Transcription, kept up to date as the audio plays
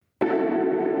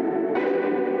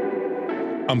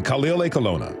I'm Khalil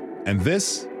Ekalona, and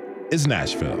this is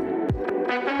Nashville.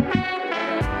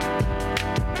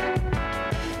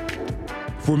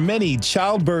 For many,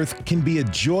 childbirth can be a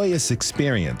joyous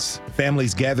experience.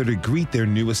 Families gather to greet their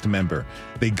newest member.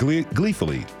 They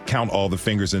gleefully count all the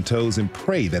fingers and toes and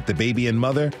pray that the baby and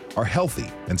mother are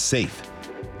healthy and safe.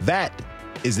 That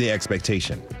is the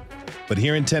expectation. But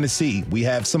here in Tennessee, we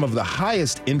have some of the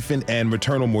highest infant and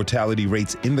maternal mortality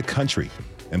rates in the country,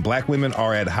 and Black women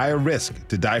are at higher risk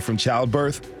to die from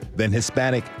childbirth than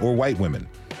Hispanic or white women.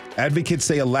 Advocates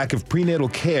say a lack of prenatal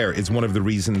care is one of the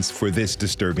reasons for this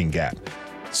disturbing gap.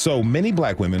 So many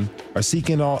Black women are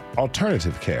seeking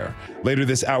alternative care. Later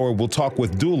this hour, we'll talk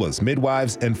with doulas,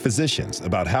 midwives, and physicians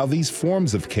about how these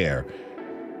forms of care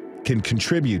can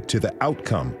contribute to the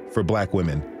outcome for Black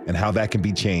women and how that can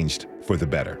be changed for the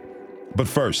better. But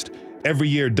first, every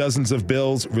year, dozens of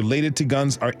bills related to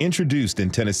guns are introduced in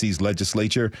Tennessee's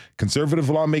legislature. Conservative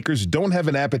lawmakers don't have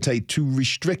an appetite to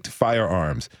restrict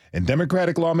firearms, and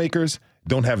Democratic lawmakers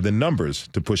don't have the numbers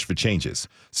to push for changes.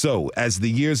 So, as the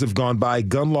years have gone by,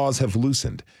 gun laws have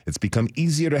loosened. It's become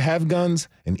easier to have guns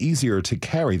and easier to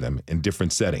carry them in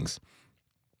different settings.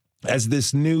 As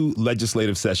this new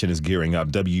legislative session is gearing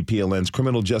up, WPLN's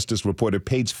criminal justice reporter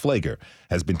Paige Pfleger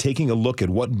has been taking a look at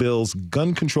what bills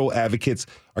gun control advocates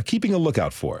are keeping a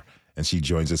lookout for. And she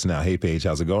joins us now. Hey, Paige,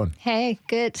 how's it going? Hey,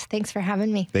 good. Thanks for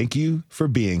having me. Thank you for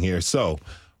being here. So,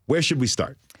 where should we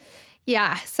start?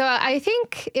 Yeah, so I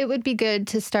think it would be good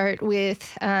to start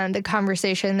with the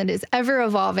conversation that is ever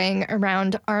evolving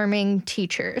around arming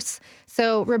teachers.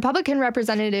 So Republican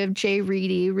Representative Jay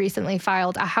Reedy recently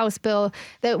filed a House bill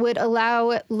that would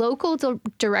allow local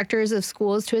directors of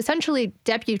schools to essentially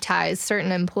deputize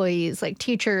certain employees like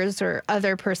teachers or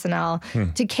other personnel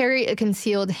to carry a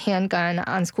concealed handgun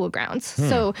on school grounds.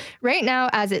 So right now,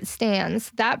 as it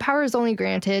stands, that power is only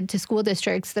granted to school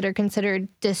districts that are considered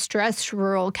distressed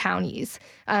rural counties.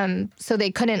 So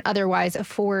they couldn't otherwise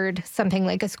afford something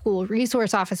like a school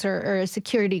resource officer or a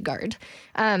security guard.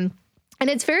 And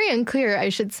it's very unclear, I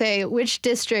should say, which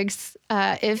districts,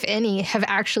 if any, have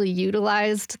actually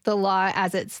utilized the law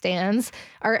as it stands.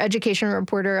 Our education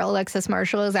reporter, Alexis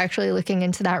Marshall, is actually looking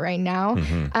into that right now.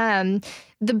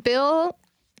 The bill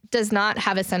does not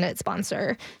have a Senate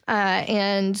sponsor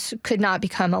and could not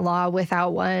become a law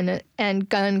without one. And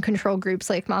gun control groups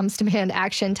like Moms Demand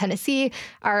Action Tennessee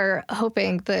are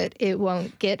hoping that it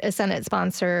won't get a Senate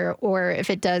sponsor, or if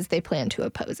it does, they plan to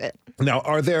oppose it. Now,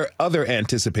 are there other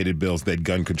anticipated bills that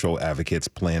gun control advocates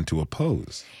plan to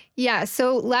oppose? Yeah,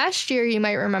 so last year, you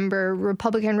might remember,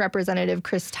 Republican Representative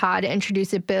Chris Todd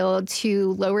introduced a bill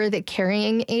to lower the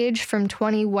carrying age from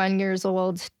 21 years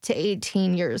old to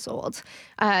 18 years old.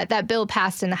 That bill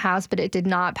passed in the House, but it did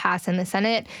not pass in the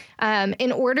Senate.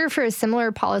 In order for a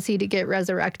similar policy to get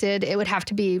resurrected, it would have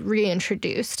to be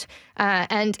reintroduced.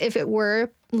 And if it were,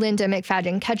 Linda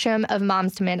McFadden Ketchum of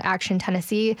Moms Demand Action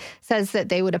Tennessee says that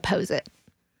they would oppose it.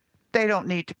 They don't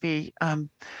need to be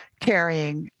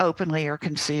carrying openly or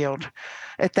concealed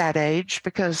at that age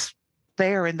because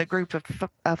they are in the group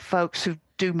of folks who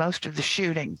do most of the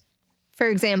shooting. For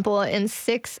example, in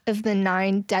 6 of the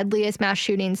 9 deadliest mass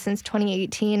shootings since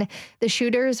 2018, the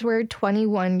shooters were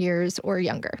 21 years or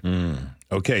younger.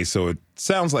 Okay, so it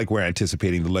sounds like we're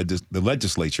anticipating the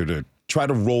legislature to try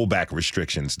to roll back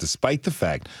restrictions, despite the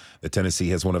fact that Tennessee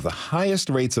has one of the highest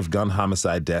rates of gun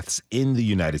homicide deaths in the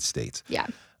United States. Yeah.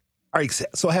 All right,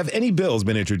 so have any bills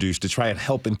been introduced to try and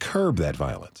help and curb that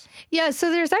violence? Yeah,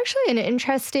 so there's actually an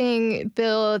interesting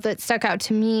bill that stuck out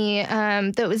to me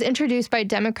that was introduced by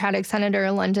Democratic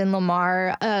Senator London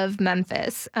Lamar of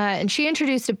Memphis. And she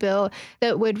introduced a bill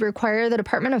that would require the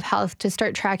Department of Health to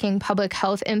start tracking public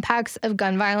health impacts of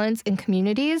gun violence in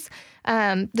communities.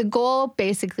 The goal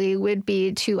basically would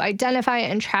be to identify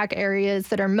and track areas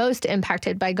that are most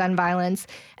impacted by gun violence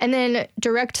and then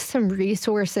direct some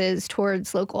resources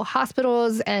towards local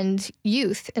hospitals and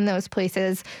youth in those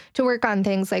places to work on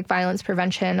things like violence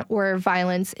prevention or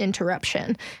violence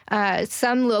interruption.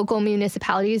 Some local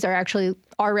municipalities are actually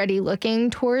already looking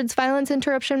towards violence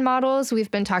interruption models. We've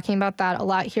been talking about that a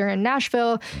lot here in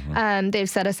Nashville. They've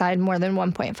set aside more than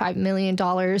 $1.5 million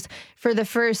for the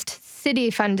first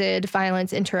city-funded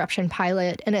violence interruption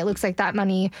pilot, and it looks like that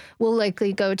money will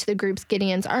likely go to the groups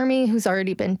Gideon's Army, who's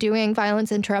already been doing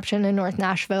violence interruption in North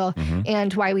Nashville,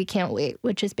 and Why We Can't Wait,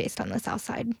 which is based on the South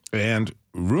Side. And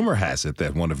rumor has it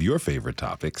that one of your favorite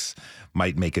topics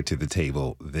might make it to the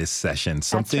table this session.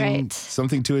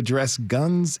 Something to address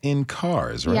guns in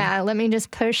cars, right? Yeah, let me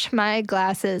just push my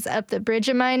glasses up the bridge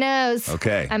of my nose.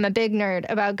 Okay. I'm a big nerd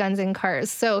about guns in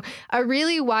cars. So a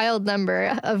really wild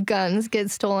number of guns get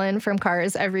stolen from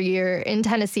cars every year in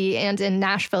Tennessee and in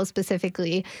Nashville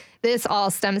specifically. This all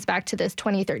stems back to this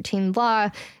 2013 law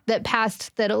that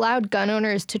passed that allowed gun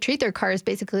owners to treat their cars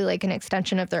basically like an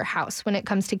extension of their house when it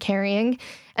comes to carrying.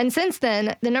 And since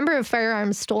then, the number of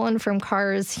firearms stolen from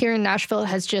cars here in Nashville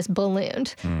has just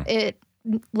ballooned.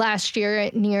 Last year,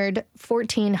 it neared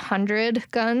 1,400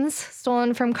 guns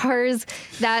stolen from cars.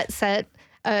 That set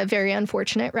a very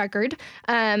unfortunate record.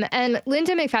 And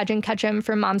Linda McFadden Ketchum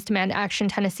from Moms Demand Action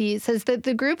Tennessee says that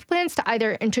the group plans to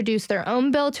either introduce their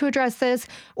own bill to address this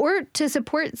or to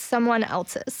support someone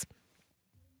else's.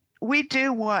 We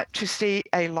do want to see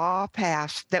a law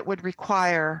passed that would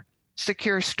require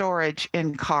secure storage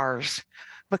in cars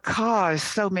because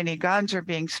so many guns are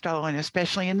being stolen,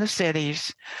 especially in the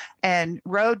cities, and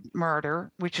road murder,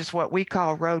 which is what we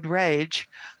call road rage,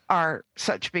 are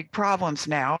such big problems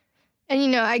now.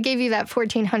 And, I gave you that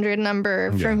 1,400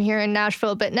 number from here in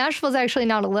Nashville, but Nashville's actually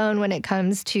not alone when it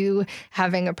comes to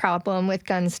having a problem with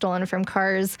guns stolen from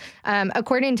cars.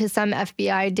 According to some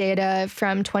FBI data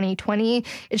from 2020,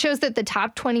 it shows that the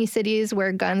top 20 cities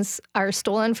where guns are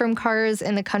stolen from cars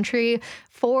in the country,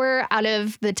 4 out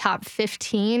of the top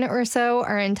 15 or so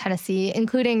are in Tennessee,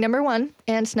 including number 1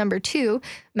 and number 2,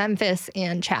 Memphis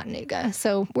and Chattanooga.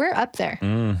 So we're up there.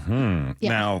 Mm-hmm. Yeah.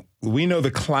 Now, we know the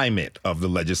climate of the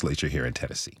legislature here in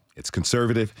Tennessee. It's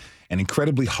conservative and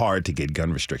incredibly hard to get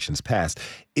gun restrictions passed.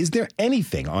 Is there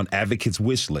anything on advocates'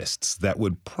 wish lists that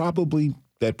probably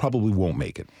won't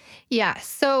make it? Yeah.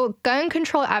 So gun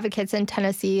control advocates in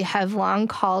Tennessee have long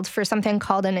called for something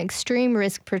called an extreme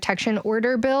risk protection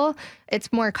order bill.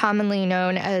 It's more commonly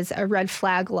known as a red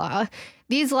flag law.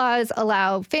 These laws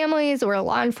allow families or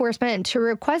law enforcement to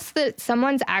request that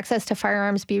someone's access to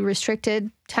firearms be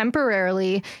restricted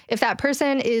temporarily if that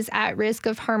person is at risk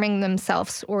of harming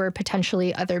themselves or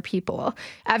potentially other people.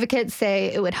 Advocates say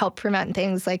it would help prevent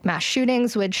things like mass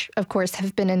shootings, which, of course,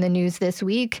 have been in the news this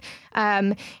week.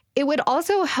 It would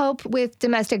also help with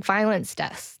domestic violence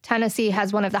deaths. Tennessee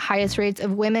has one of the highest rates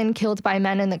of women killed by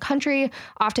men in the country.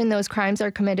 Often those crimes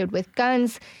are committed with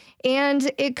guns.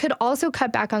 And it could also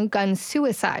cut back on gun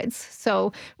suicides.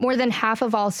 So more than half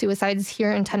of all suicides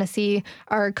here in Tennessee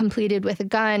are completed with a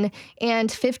gun, and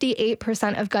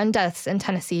 58% of gun deaths in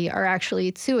Tennessee are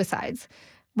actually suicides.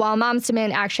 While Moms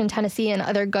Demand Action Tennessee and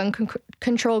other gun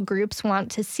control groups want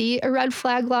to see a red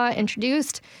flag law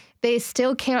introduced, they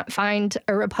still can't find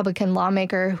a Republican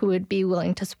lawmaker who would be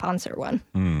willing to sponsor one.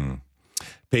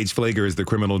 Paige Pfleger is the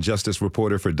criminal justice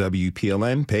reporter for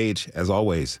WPLN. Paige, as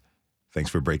always, thanks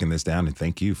for breaking this down, and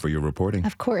thank you for your reporting.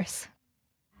 Of course.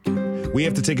 We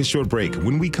have to take a short break.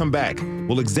 When we come back,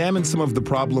 we'll examine some of the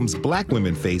problems Black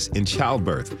women face in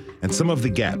childbirth and some of the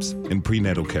gaps in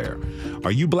prenatal care.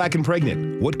 Are you Black and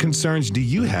pregnant? What concerns do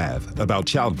you have about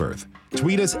childbirth?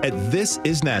 Tweet us at This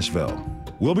Is Nashville.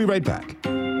 We'll be right back.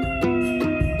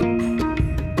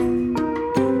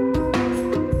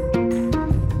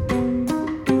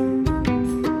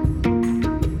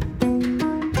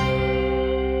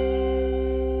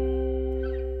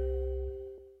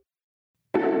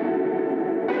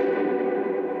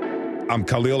 I'm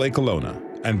Khalil Ekulona,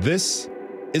 and this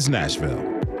is Nashville.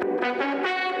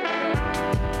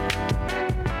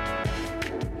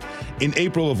 In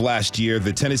April of last year,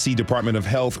 the Tennessee Department of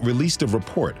Health released a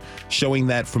report showing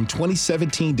that from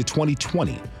 2017 to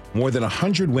 2020, more than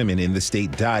 100 women in the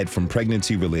state died from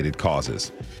pregnancy-related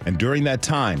causes. And during that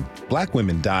time, Black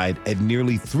women died at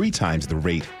nearly 3 times the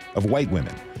rate of white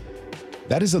women.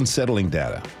 That is unsettling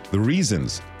data. The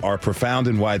reasons are profound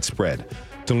and widespread.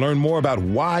 To learn more about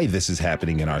why this is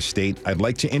happening in our state, I'd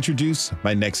like to introduce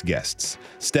my next guests.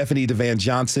 Stephanie Devan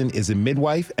Johnson is a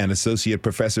midwife and associate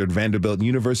professor at Vanderbilt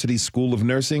University School of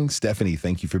Nursing. Stephanie,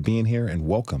 thank you for being here and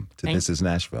welcome to This Is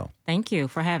Nashville. Thank you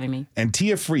for having me. And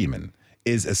Tia Freeman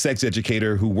is a sex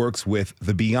educator who works with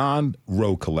the Beyond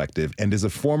Row Collective and is a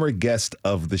former guest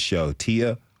of the show.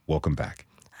 Tia, welcome back.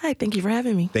 Hi, thank you for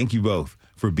having me. Thank you both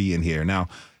for being here. Now,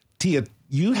 Tia,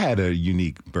 you had a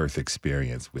unique birth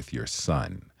experience with your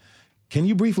son. Can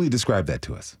you briefly describe that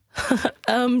to us?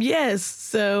 Yes.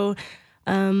 So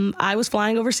I was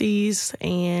flying overseas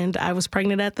and I was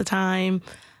pregnant at the time.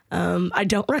 I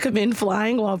don't recommend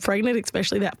flying while pregnant,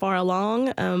 especially that far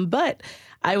along. But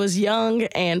I was young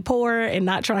and poor and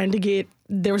not trying to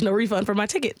there was no refund for my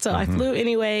ticket. So I flew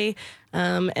anyway.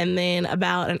 And then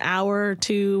about an hour or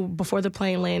two before the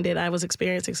plane landed, I was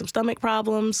experiencing some stomach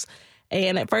problems.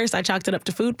 And at first I chalked it up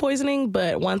to food poisoning,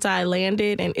 but once I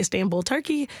landed in Istanbul,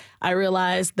 Turkey, I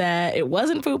realized that it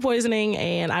wasn't food poisoning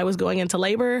and I was going into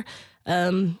labor.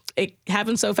 It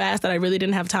happened so fast that I really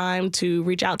didn't have time to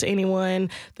reach out to anyone.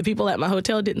 The people at my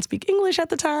hotel didn't speak English at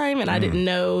the time, and I didn't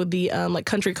know the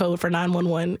country code for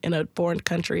 911 in a foreign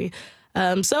country.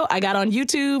 So I got on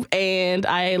YouTube and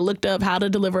I looked up how to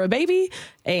deliver a baby,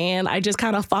 and I just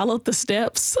kind of followed the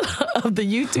steps of the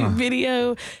YouTube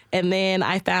video. And then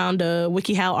I found a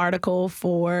WikiHow article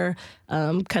for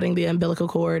cutting the umbilical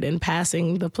cord and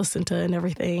passing the placenta and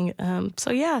everything.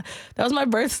 So yeah, that was my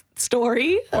birth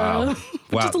story. Wow.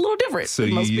 Which is a little different So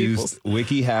than you most used people's.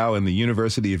 WikiHow and the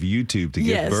University of YouTube to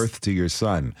give birth to your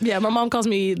son. Yeah, my mom calls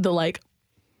me the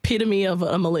epitome of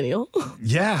a millennial.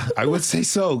 Yeah, I would say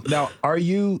so. Now, were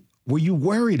you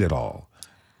worried at all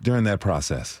during that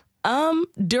process?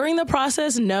 During the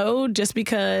process, no, just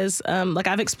because,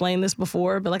 I've explained this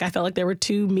before, but I felt like there were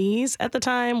two me's at the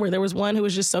time, where there was one who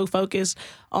was just so focused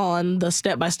on the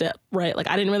step-by-step, right?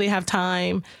 I didn't really have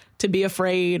time to be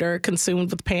afraid or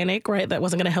consumed with panic, right? That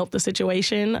wasn't going to help the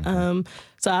situation.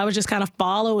 So I was just kind of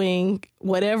following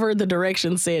whatever the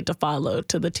directions said to follow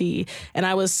to the T. And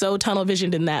I was so tunnel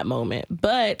visioned in that moment.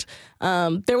 But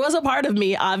there was a part of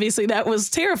me, obviously, that was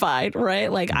terrified,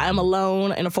 right? I'm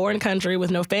alone in a foreign country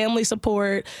with no family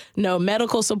support, no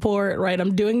medical support, right?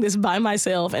 I'm doing this by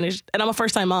myself, and I'm a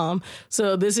first-time mom.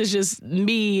 So this is just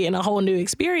me in a whole new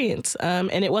experience.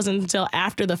 And it wasn't until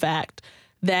after the fact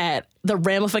that the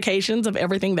ramifications of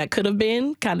everything that could have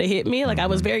been kind of hit me. I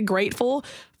was very grateful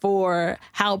for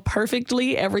how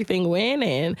perfectly everything went.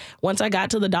 And once I got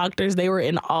to the doctors, they were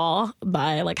in awe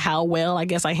by how well I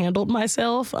guess I handled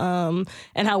myself, and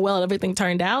how well everything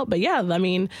turned out. But yeah,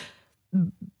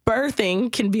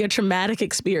 birthing can be a traumatic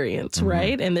experience,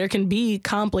 right? And there can be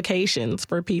complications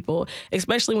for people,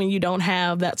 especially when you don't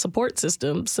have that support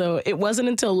system. So it wasn't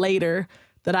until later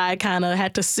that I kind of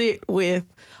had to sit with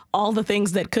all the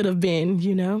things that could have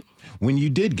been, When you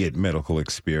did get medical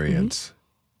experience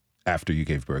after you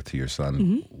gave birth to your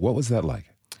son, what was that like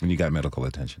when you got medical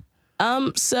attention?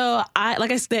 So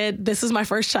like I said, this is my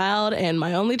first child and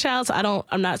my only child. So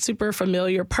I'm not super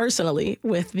familiar personally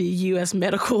with the U.S.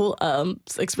 medical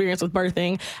experience with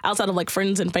birthing outside of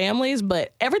friends and families,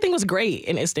 but everything was great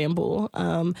in Istanbul.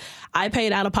 I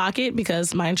paid out of pocket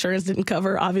because my insurance didn't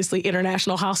cover, obviously,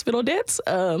 international hospital debts.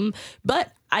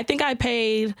 But I think I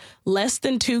paid less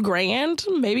than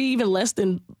 $2,000, maybe even less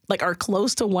than or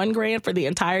close to $1,000 for the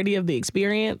entirety of the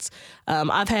experience.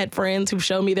 I've had friends who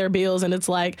show me their bills and it's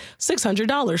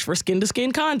 $600 for skin to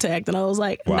skin contact. And I was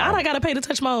like, wow. Not I got to pay to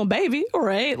touch my own baby.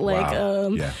 Right.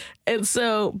 Wow. And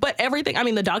so, but everything,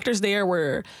 the doctors there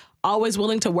were always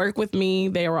willing to work with me.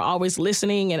 They were always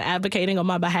listening and advocating on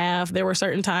my behalf. There were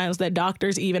certain times that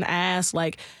doctors even asked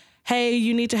hey,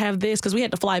 you need to have this, because we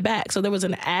had to fly back. So there was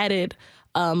an added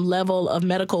level of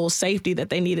medical safety that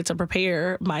they needed to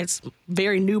prepare my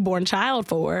very newborn child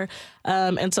for.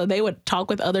 And so they would talk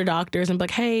with other doctors and be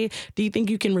like, hey, do you think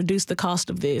you can reduce the cost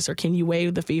of this, or can you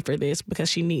waive the fee for this because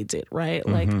she needs it, right?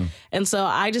 And so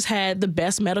I just had the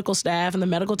best medical staff and the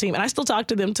medical team, and I still talk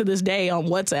to them to this day on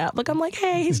WhatsApp. I'm like,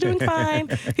 hey, he's doing fine.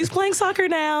 He's playing soccer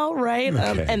now, right?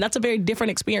 Okay. And that's a very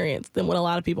different experience than what a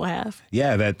lot of people have.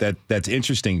 Yeah, that's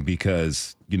interesting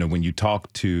because, when you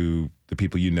talk to the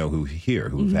people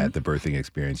who've had the birthing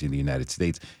experience in the United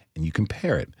States, and you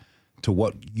compare it to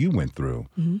what you went through,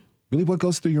 really what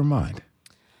goes through your mind?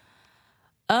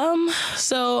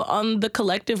 So on the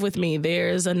collective with me,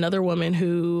 there's another woman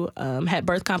who had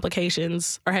birth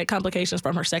complications or had complications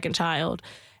from her second child.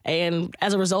 And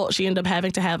as a result, she ended up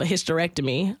having to have a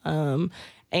hysterectomy.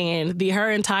 And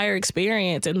her entire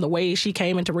experience and the way she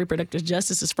came into reproductive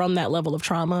justice is from that level of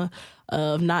trauma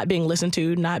of not being listened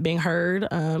to, not being heard.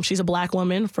 She's a Black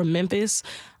woman from Memphis.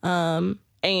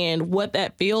 And what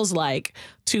that feels like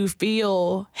to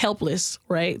feel helpless,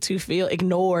 right? To feel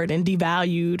ignored and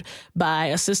devalued by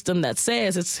a system that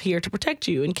says it's here to protect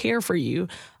you and care for you.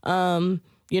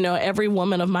 Every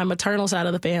woman of my maternal side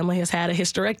of the family has had a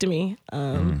hysterectomy.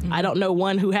 I don't know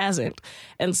one who hasn't.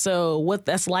 And so what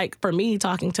that's like for me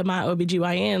talking to my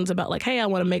OBGYNs about hey, I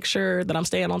want to make sure that I'm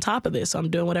staying on top of this. So I'm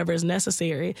doing whatever is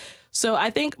necessary. So I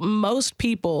think most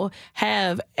people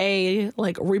have a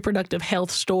reproductive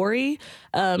health story.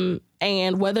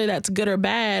 And whether that's good or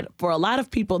bad, for a lot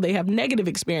of people, they have negative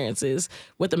experiences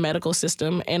with the medical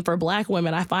system. And for Black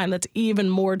women, I find that's even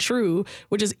more true,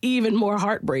 which is even more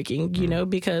heartbreaking,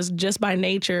 because just by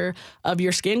nature of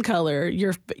your skin color,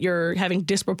 you're having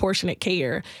disproportionate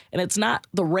care. And it's not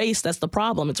the race that's the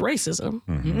problem, it's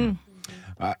racism.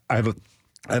 I have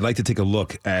I'd like to take a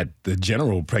look at the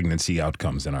general pregnancy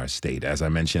outcomes in our state. As I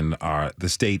mentioned, the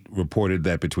state reported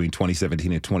that between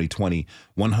 2017 and 2020,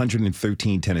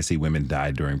 113 Tennessee women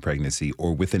died during pregnancy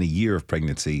or within a year of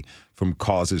pregnancy from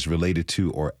causes related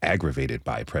to or aggravated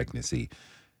by pregnancy.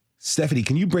 Stephanie,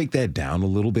 can you break that down a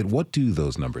little bit? What do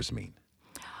those numbers mean?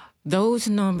 Those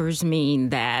numbers mean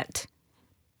that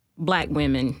Black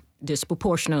women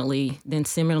disproportionately than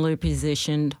similarly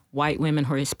positioned white women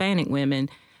or Hispanic women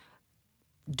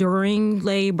during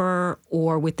labor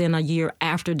or within a year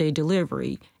after their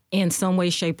delivery, in some way,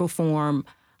 shape, or form,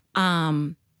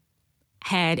 had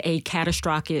a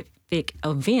catastrophic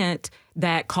event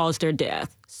that caused their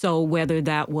death. So whether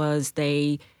that was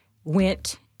they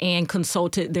went and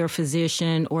consulted their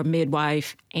physician or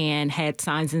midwife and had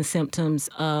signs and symptoms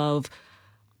of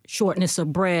shortness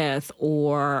of breath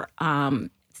or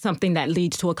something that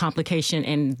leads to a complication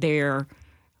and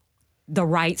the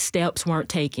right steps weren't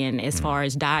taken as far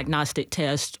as diagnostic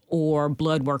tests or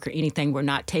blood work or anything were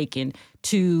not taken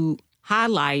to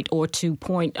highlight or to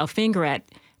point a finger at,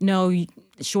 no,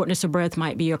 shortness of breath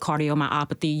might be a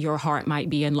cardiomyopathy, your heart might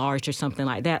be enlarged or something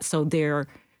like that. So their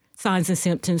signs and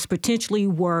symptoms potentially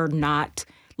were not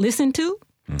listened to,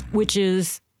 which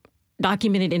is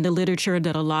documented in the literature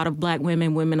that a lot of Black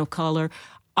women, women of color,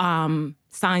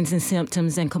 signs and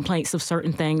symptoms and complaints of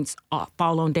certain things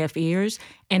fall on deaf ears,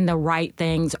 and the right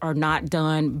things are not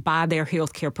done by their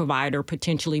healthcare provider,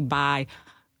 potentially by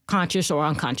conscious or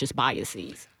unconscious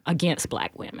biases against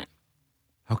Black women.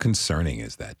 How concerning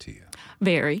is that to you?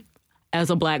 Very. As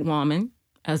a Black woman,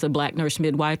 as a Black nurse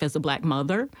midwife, as a Black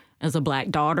mother, as a Black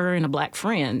daughter, and a Black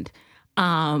friend.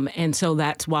 And so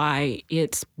that's why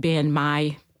it's been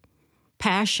my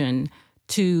passion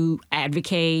to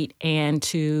advocate and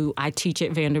I teach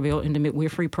at Vanderbilt in the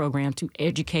midwifery program to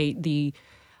educate the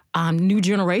new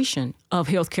generation of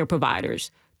healthcare providers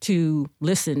to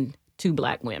listen to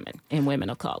Black women and women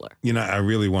of color. You know, I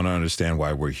really want to understand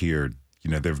why we're here.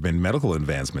 You know, there have been medical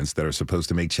advancements that are supposed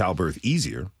to make childbirth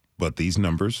easier, but these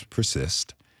numbers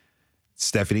persist.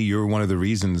 Stephanie, you're one of the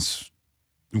reasons.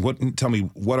 Tell me,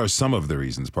 what are some of the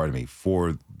reasons,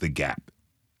 for the gap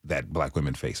that Black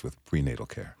women face with prenatal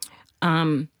care?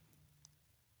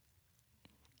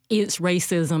 It's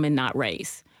racism and not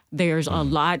race. There's a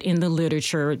lot in the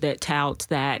literature that touts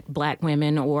that Black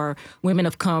women or women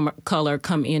of color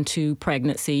come into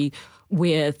pregnancy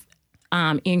with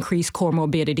increased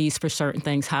comorbidities for certain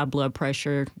things, high blood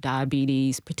pressure,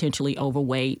 diabetes, potentially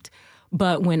overweight.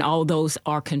 But when all those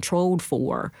are controlled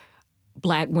for,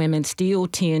 Black women still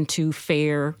tend to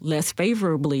fare less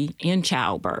favorably in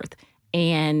childbirth.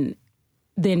 And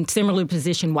then similarly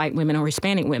positioned white women or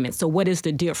Hispanic women. So what is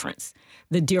the difference?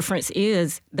 The difference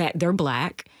is that they're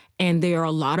Black, and there are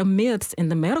a lot of myths in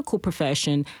the medical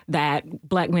profession that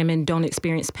Black women don't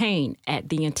experience pain at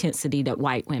the intensity that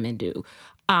white women do.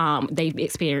 They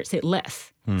experience it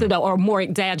less or more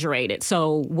exaggerated.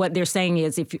 So what they're saying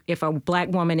is if a Black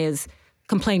woman is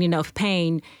complaining of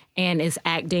pain and is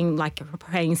acting like her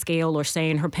pain scale or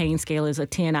saying her pain scale is a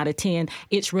 10 out of 10,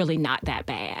 it's really not that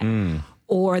bad.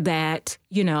 Or that,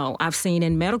 you know, I've seen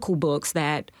in medical books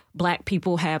that Black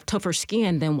people have tougher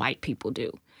skin than white people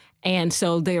do. And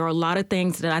so there are a lot of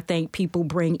things that I think people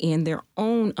bring in their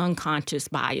own unconscious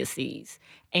biases.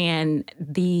 And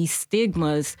these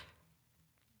stigmas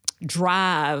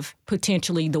drive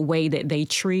potentially the way that they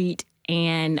treat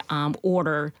and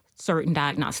order certain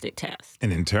diagnostic tests.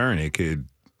 And in turn, it could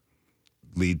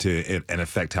lead to and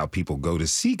affect how people go to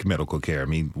seek medical care. I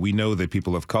mean, we know that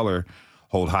people of color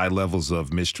hold high levels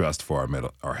of mistrust for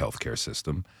our healthcare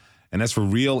system, and that's for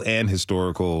real and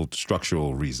historical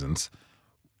structural reasons.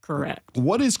 Correct.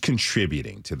 What is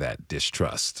contributing to that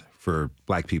distrust for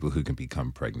Black people who can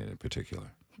become pregnant in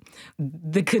particular?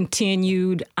 The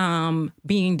continued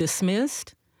being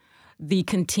dismissed, the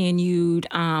continued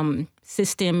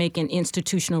systemic and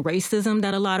institutional racism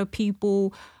that a lot of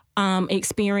people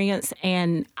experience.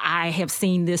 And I have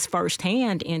seen this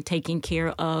firsthand in taking care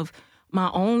of my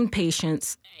own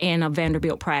patients in a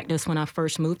Vanderbilt practice when I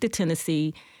first moved to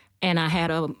Tennessee. And I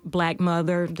had a Black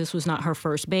mother. This was not her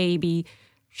first baby.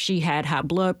 She had high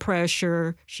blood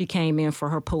pressure. She came in for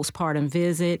her postpartum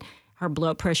visit. Her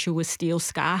blood pressure was still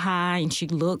sky high, and she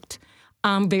looked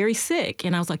very sick.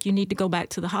 And I was like, you need to go back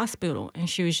to the hospital. And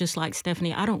she was just like,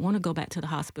 Stephanie, I don't want to go back to the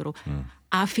hospital.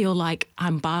 I feel like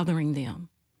I'm bothering them.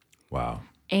 Wow.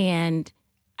 And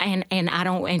I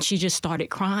don't, and she just started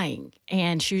crying.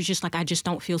 And she was just like, I just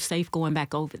don't feel safe going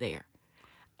back over there.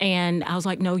 And I was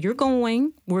like, no, you're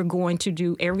going. We're going to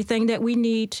do everything that we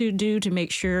need to do to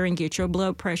make sure and get your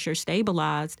blood pressure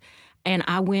stabilized. And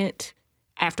I went,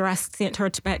 after I sent her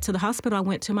back to the hospital, I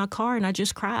went to my car and I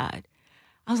just cried.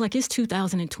 I was like, it's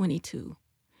 2022.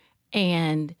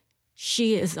 And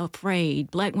she is afraid.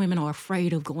 Black women are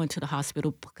afraid of going to the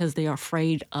hospital because they are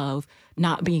afraid of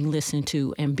not being listened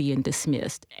to and being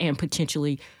dismissed and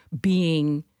potentially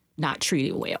being not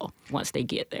treated well once they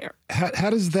get there. How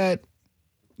does that,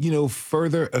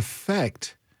 further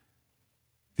affect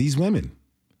these women?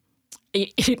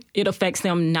 It affects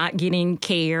them not getting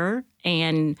care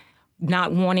and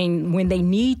not wanting, when they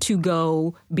need to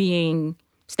go,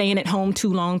 staying at home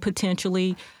too long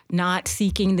potentially, not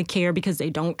seeking the care because they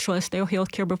don't trust their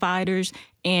healthcare providers.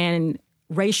 And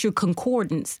racial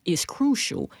concordance is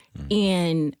crucial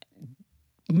in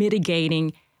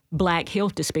mitigating Black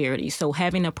health disparities. So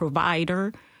having a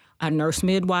provider, a nurse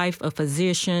midwife, a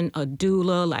physician, a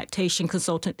doula, lactation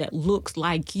consultant that looks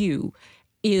like you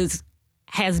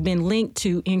has been linked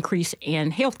to increase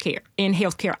in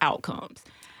healthcare outcomes.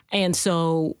 And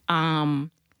so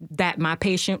that my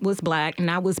patient was Black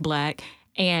and I was Black,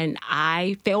 and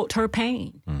I felt her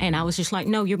pain. Mm-hmm. And I was just like,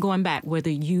 no, you're going back.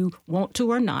 Whether you want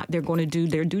to or not, they're going to do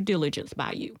their due diligence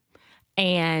by you.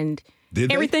 And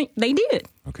everything they did.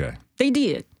 Okay. They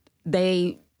did.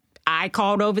 I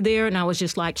called over there and I was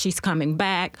just like, she's coming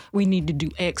back. We need to do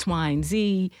X, Y, and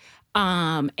Z.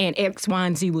 And X, Y,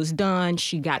 and Z was done.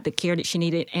 She got the care that she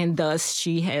needed, and thus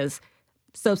she has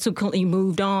subsequently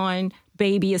moved on.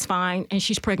 Baby is fine, and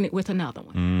she's pregnant with another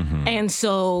one. Mm-hmm. And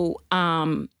so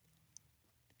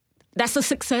that's a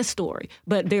success story.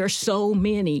 But there are so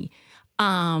many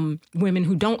women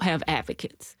who don't have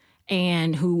advocates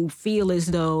and who feel as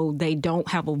though they don't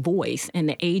have a voice and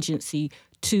the agency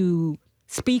to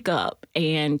speak up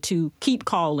and to keep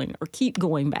calling or keep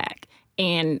going back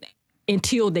and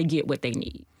until they get what they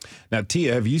need. Now,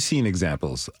 Tia, have you seen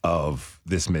examples of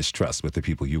this mistrust with the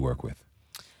people you work with?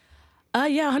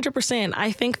 Yeah, 100%.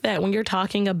 I think that when you're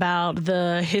talking about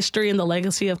the history and the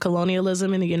legacy of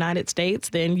colonialism in the United States,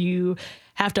 then you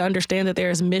have to understand that there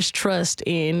is mistrust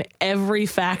in every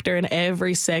factor and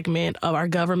every segment of our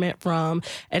government, from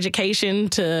education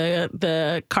to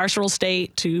the carceral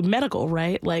state to medical,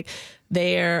 right? Like,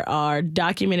 there are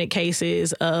documented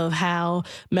cases of how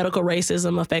medical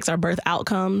racism affects our birth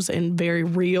outcomes in very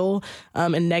real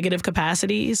and negative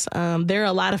capacities. There are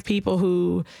a lot of people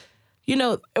who,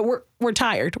 we're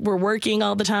tired. We're working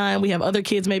all the time. We have other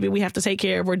kids maybe we have to take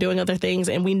care of. We're doing other things.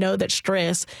 And we know that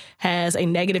stress has a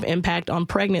negative impact on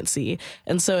pregnancy.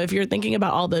 And so if you're thinking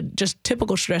about all the just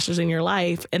typical stressors in your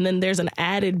life, and then there's an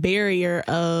added barrier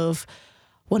of,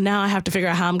 well, now I have to figure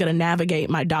out how I'm going to navigate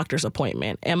my doctor's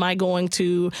appointment. I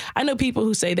know people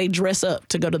who say they dress up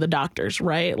to go to the doctors,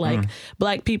 right? Like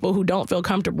Black people who don't feel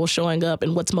comfortable showing up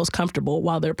in what's most comfortable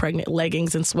while they're pregnant,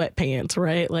 leggings and sweatpants,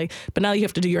 right? Like, but now you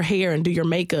have to do your hair and do your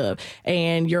makeup,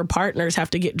 and your partners have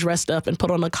to get dressed up and put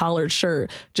on a collared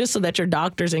shirt just so that your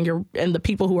doctors and the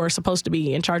people who are supposed to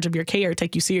be in charge of your care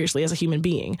take you seriously as a human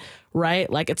being, right?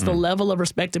 Like, it's the level of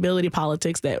respectability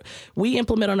politics that we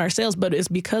implement on ourselves, but it's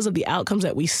because of the outcomes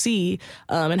that we see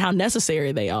and how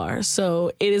necessary they are.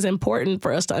 So it is important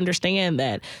for us to understand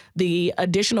that the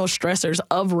additional stressors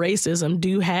of racism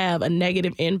do have a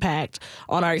negative impact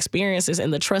on our experiences,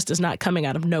 and the trust is not coming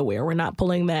out of nowhere. We're not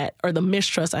pulling that, or the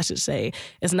mistrust, I should say,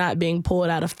 is not being pulled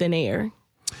out of thin air.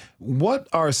 What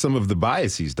are some of the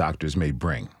biases doctors may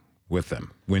bring with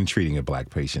them when treating a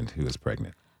Black patient who is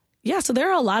pregnant? Yeah, so there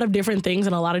are a lot of different things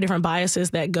and a lot of different biases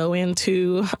that go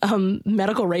into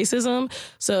medical racism.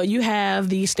 So you have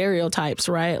the stereotypes,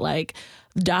 right? Like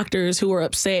doctors who are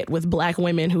upset with Black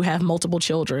women who have multiple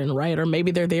children, right? Or maybe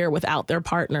they're there without their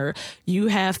partner. You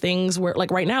have things where,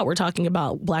 like right now, we're talking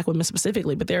about Black women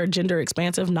specifically, but there are gender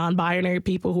expansive, non-binary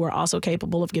people who are also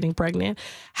capable of getting pregnant.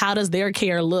 How does their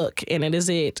care look? And is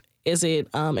it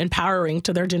empowering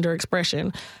to their gender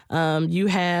expression? You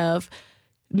have...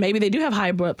 Maybe they do have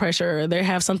high blood pressure, or they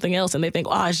have something else, and they think,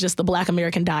 it's just the Black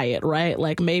American diet, right?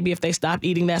 Like, maybe if they stopped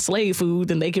eating that slave food,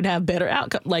 then they could have better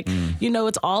outcome. Like,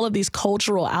 it's all of these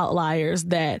cultural outliers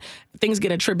that things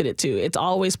get attributed to. It's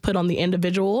always put on the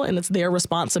individual, and it's their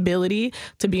responsibility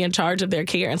to be in charge of their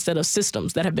care instead of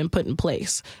systems that have been put in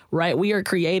place, right? We are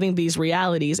creating these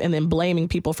realities and then blaming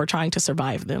people for trying to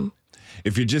survive them.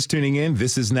 If you're just tuning in,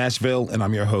 this is Nashville, and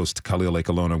I'm your host, Khalil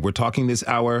Ekulona. We're talking this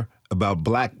hour about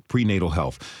Black prenatal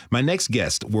health. My next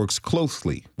guest works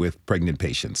closely with pregnant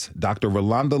patients. Dr.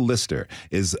 Rolanda Lister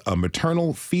is a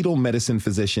maternal fetal medicine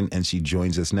physician, and she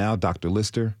joins us now. Dr.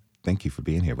 Lister, thank you for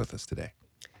being here with us today.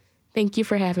 Thank you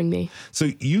for having me. So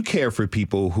you care for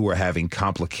people who are having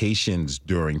complications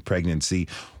during pregnancy.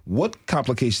 What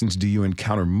complications do you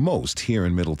encounter most here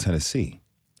in Middle Tennessee?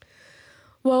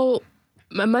 Well,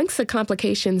 Amongst the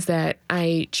complications that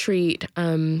I treat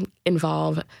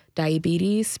involve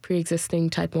diabetes, pre-existing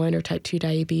type 1 or type 2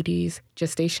 diabetes,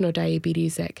 gestational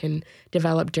diabetes that can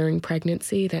develop during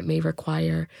pregnancy that may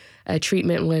require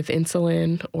treatment with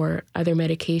insulin or other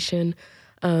medication,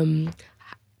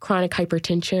 chronic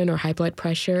hypertension or high blood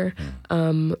pressure,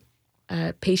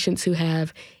 patients who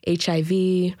have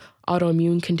HIV,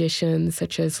 autoimmune conditions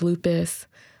such as lupus,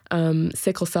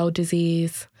 sickle cell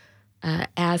disease,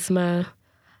 asthma.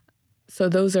 So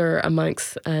those are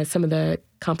amongst some of the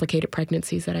complicated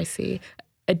pregnancies that I see.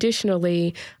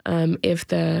 Additionally, if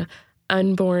the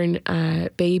unborn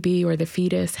baby or the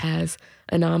fetus has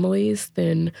anomalies,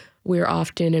 then we're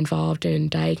often involved in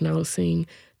diagnosing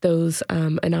those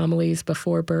anomalies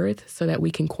before birth so that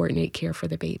we can coordinate care for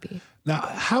the baby. Now,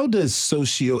 how does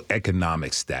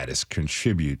socioeconomic status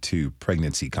contribute to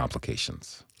pregnancy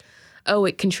complications? Oh,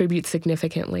 it contributes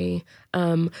significantly.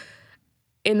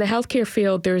 In the healthcare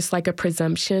field, there's like a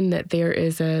presumption that there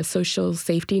is a social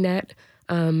safety net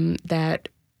that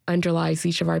underlies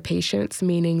each of our patients,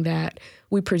 meaning that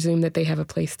we presume that they have a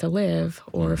place to live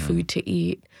or food to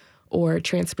eat or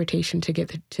transportation to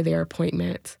get to their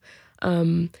appointments.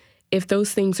 If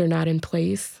those things are not in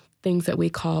place, things that we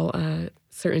call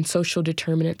certain social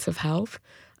determinants of health,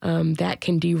 that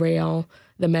can derail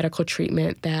the medical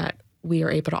treatment that we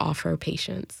are able to offer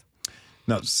patients.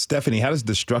 Now, Stephanie, how does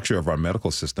the structure of our medical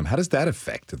system, how does that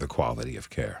affect the quality of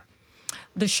care?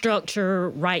 The structure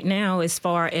right now, as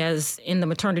far as in the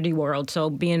maternity world,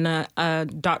 so being a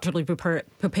doctorally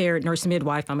prepared nurse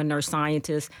midwife, I'm a nurse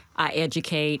scientist, I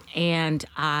educate, and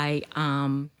I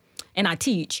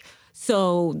teach.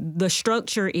 So the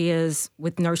structure is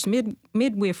with nurse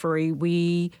midwifery,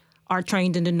 we are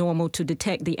trained in the normal to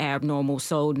detect the abnormal.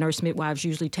 So nurse midwives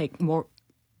usually take more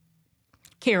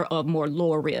care of more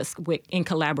lower risk in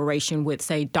collaboration with,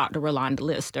 say, Dr. Rolanda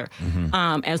Lister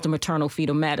as the maternal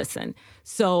fetal medicine.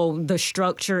 So the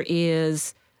structure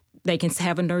is they can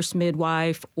have a nurse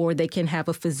midwife or they can have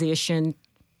a physician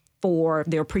for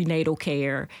their prenatal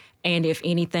care. And if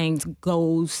anything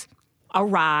goes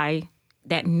awry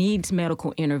that needs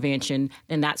medical intervention,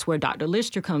 then that's where Dr.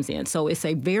 Lister comes in. So it's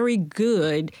a very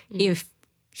good, if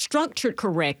structured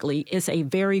correctly, it's a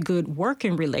very good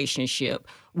working relationship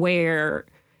where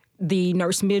the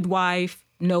nurse midwife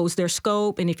knows their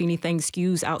scope, and if anything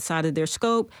skews outside of their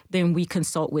scope, then we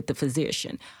consult with the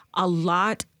physician. A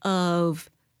lot of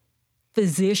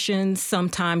physicians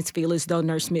sometimes feel as though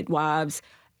nurse midwives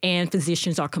and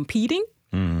physicians are competing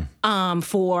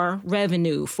for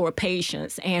revenue, for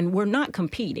patients, and we're not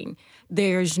competing.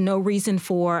 There's no reason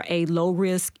for a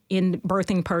low-risk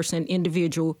birthing person,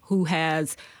 individual who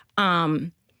has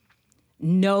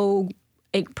no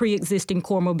pre-existing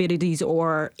comorbidities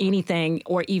or anything,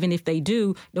 or even if they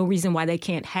do, no reason why they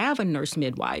can't have a nurse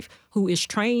midwife who is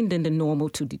trained in the normal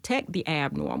to detect the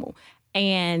abnormal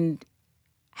and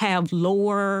have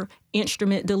lower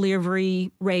instrument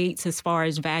delivery rates as far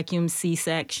as vacuum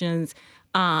C-sections,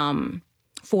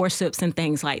 forceps and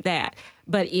things like that.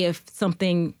 But if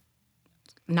something,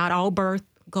 not all birth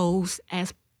goes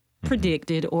as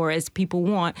predicted or as people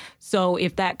want. So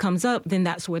if that comes up, then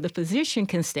that's where the physician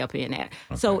can step in at.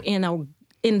 Okay. So in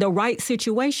the right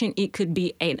situation, it could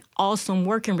be an awesome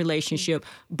working relationship,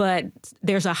 but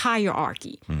there's a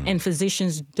hierarchy, and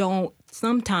physicians don't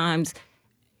sometimes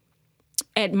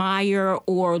admire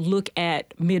or look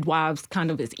at midwives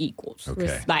kind of as equals.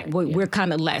 Okay. Like we're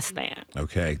kind of less than.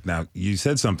 Okay. Now, you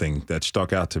said something that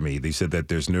stuck out to me. They said that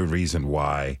there's no reason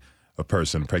why a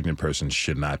pregnant person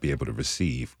should not be able to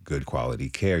receive good quality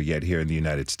care. Yet here in the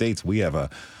United States, we have a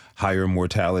higher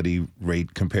mortality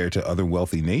rate compared to other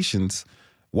wealthy nations.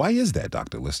 Why is that,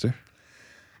 Dr. Lister?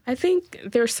 I think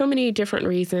there's so many different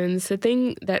reasons. The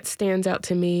thing that stands out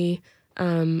to me,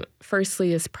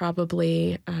 firstly, is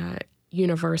probably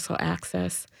universal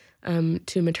access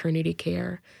to maternity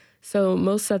care. So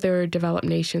most other developed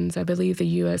nations, I believe the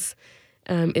U.S.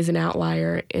 Is an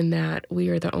outlier in that we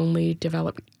are the only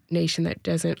developed nation that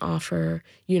doesn't offer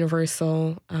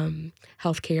universal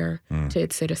health care to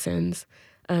its citizens.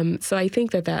 So I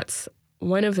think that that's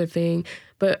one of the things.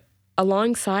 But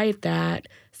alongside that,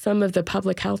 some of the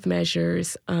public health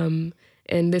measures, and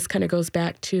this kind of goes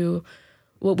back to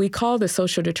what we call the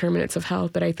social determinants of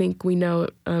health, but I think we know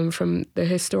from the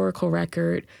historical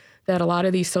record that a lot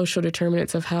of these social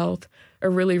determinants of health are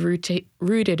really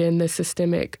rooted in the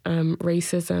systemic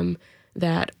racism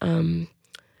that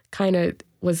kind of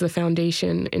was the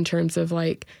foundation in terms of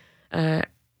like, land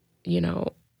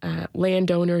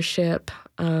ownership,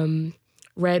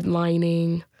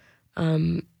 redlining,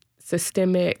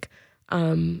 systemic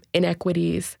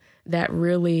inequities that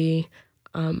really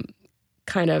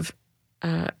kind of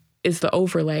is the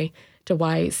overlay to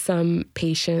why some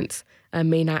patients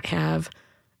may not have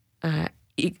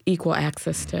equal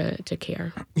access to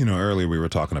care. Earlier we were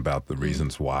talking about the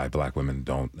reasons why Black women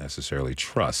don't necessarily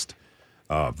trust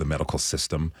the medical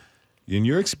system. In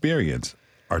your experience,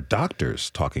 are doctors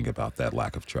talking about that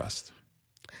lack of trust?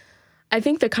 I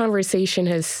think the conversation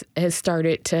has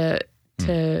started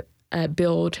to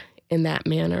build in that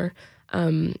manner.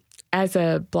 As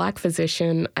a Black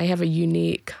physician, I have a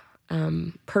unique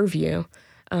purview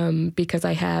because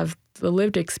I have the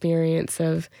lived experience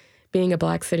of being a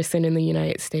Black citizen in the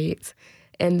United States,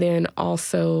 and then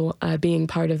also being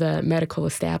part of the medical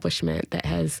establishment that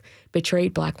has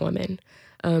betrayed Black women.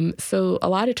 So a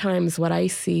lot of times what I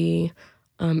see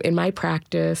in my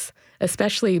practice,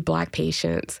 especially Black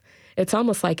patients, it's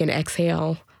almost like an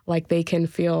exhale, like they can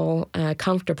feel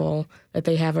comfortable that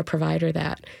they have a provider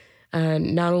that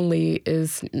not only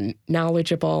is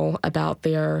knowledgeable about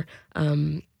their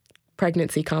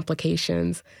pregnancy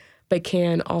complications, but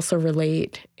can also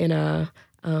relate in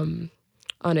on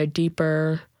a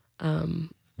deeper,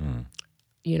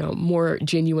 more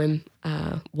genuine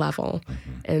level,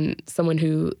 and someone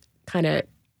who kind of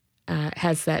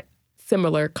has that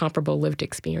similar, comparable lived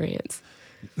experience.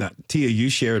 Now, Tia, you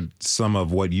shared some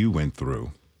of what you went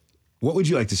through. What would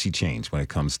you like to see change when it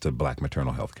comes to Black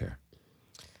maternal health care?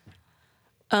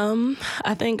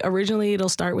 I think originally it'll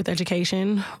start with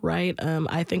education, right?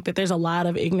 I think that there's a lot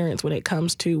of ignorance when it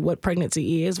comes to what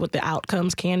pregnancy is, what the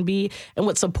outcomes can be, and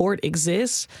what support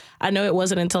exists. I know it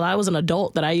wasn't until I was an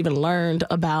adult that I even learned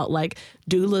about like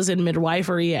doulas and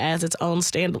midwifery as its own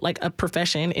like a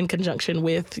profession in conjunction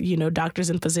with, doctors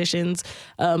and physicians.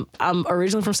 I'm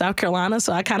originally from South Carolina,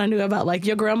 so I kind of knew about like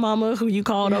your grandmama who you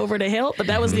called over to help, but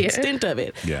that was the extent of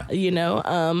it. Yeah.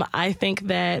 I think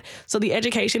that, so the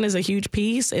education is a huge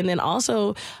piece. And then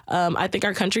also, I think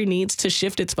our country needs to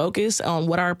shift its focus on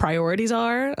what our priorities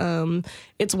are.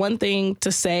 It's one thing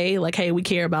to say like, hey, we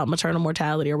care about maternal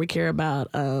mortality, or we care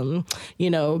about,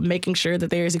 making sure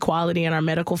that there is equality in our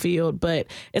medical field. But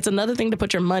it's another thing to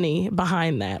put your money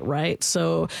behind that, right?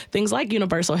 So things like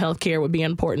universal health care would be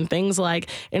important. Things like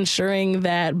ensuring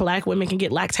that Black women can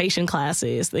get lactation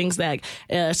classes, things like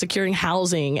securing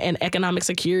housing and economic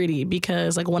security,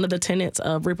 because like one of the tenets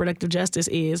of reproductive justice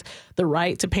is the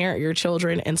right to parent your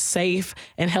children in safe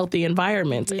and healthy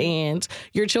environments. Mm-hmm. And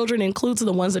your children includes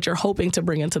the ones that you're hoping to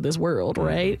bring into this world,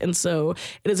 right? And so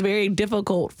it is very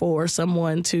difficult for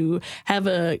someone to have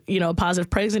a positive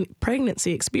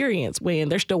pregnancy experience when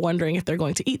they're still wondering if they're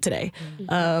going to eat today.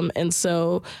 Mm-hmm. And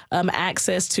so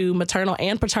access to maternal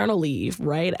and paternal leave,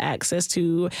 right? Access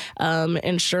to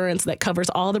insurance that covers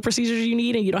all the procedures you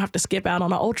need, and you don't have to skip out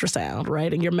on an ultrasound,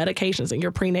 right? And your medications and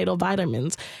your prenatal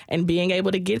vitamins, and being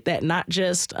able to get that, not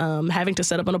just having to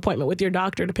set up an appointment with your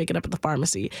doctor to pick it up at the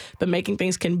pharmacy, but making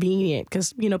things convenient,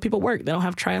 because people work, they don't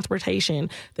have transportation,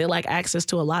 they lack access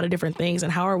to a lot of different things,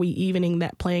 and how are we evening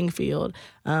that playing field?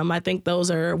 I think those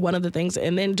are one of the things.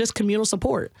 And then just communal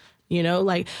support.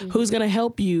 Who's going to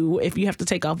help you if you have to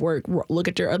take off work? Look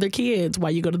at your other kids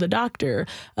while you go to the doctor.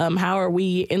 How are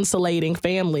we insulating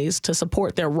families to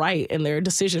support their right and their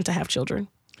decision to have children?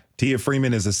 Tia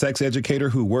Freeman is a sex educator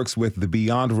who works with the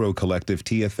Beyond Row Collective.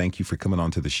 Tia, thank you for coming on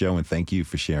to the show, and thank you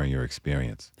for sharing your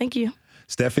experience. Thank you.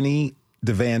 Stephanie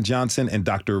Devan Johnson and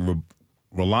Dr.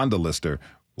 Rolanda Lister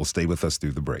will stay with us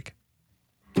through the break.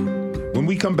 When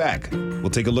we come back,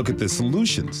 we'll take a look at the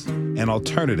solutions and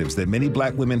alternatives that many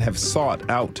Black women have sought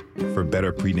out for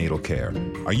better prenatal care.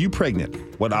 Are you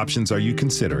pregnant? What options are you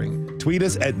considering? Tweet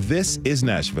us at This Is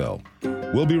Nashville.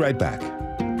 We'll be right back.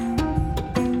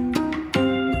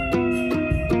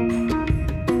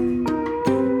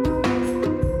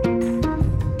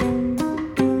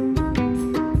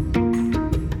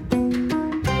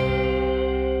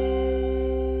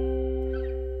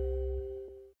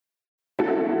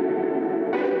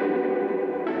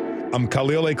 I'm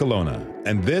Khalil Ekalona,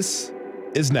 and this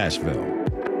is Nashville.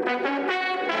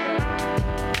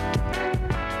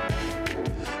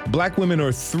 Black women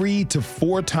are 3 to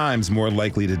 4 times more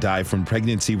likely to die from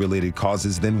pregnancy-related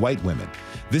causes than white women.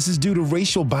 This is due to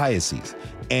racial biases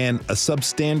and a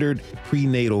substandard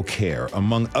prenatal care,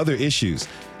 among other issues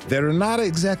that are not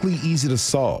exactly easy to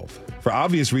solve. For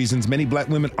obvious reasons, many Black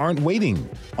women aren't waiting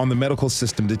on the medical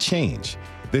system to change.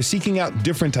 They're seeking out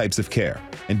different types of care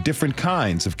and different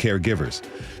kinds of caregivers.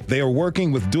 They are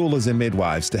working with doulas and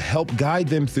midwives to help guide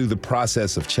them through the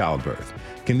process of childbirth.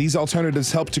 Can these alternatives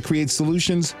help to create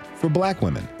solutions for Black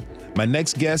women? My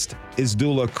next guest is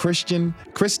doula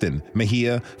Kristen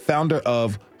Mejia, founder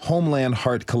of Homeland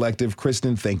Heart Collective.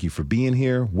 Kristen, thank you for being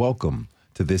here. Welcome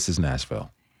to This Is Nashville.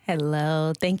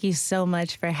 Hello. Thank you so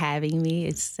much for having me.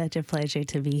 It's such a pleasure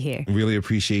to be here. Really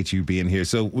appreciate you being here.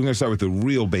 So we're going to start with the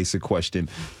real basic question.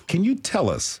 Can you tell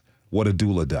us what a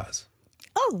doula does?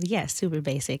 Oh, yes, super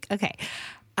basic. Okay.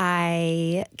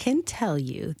 I can tell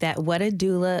you that what a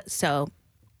doula, so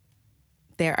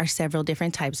there are several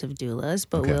different types of doulas,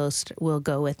 but we'll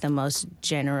go with the most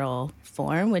general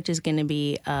form, which is going to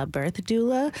be a birth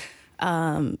doula.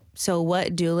 So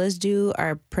what doulas do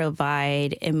are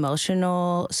provide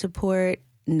emotional support,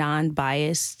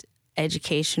 non-biased,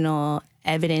 educational,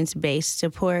 evidence-based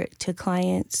support to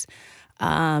clients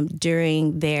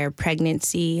during their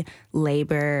pregnancy,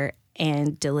 labor,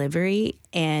 and delivery,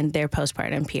 and their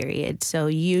postpartum period. So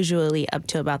usually up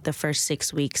to about the first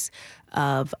 6 weeks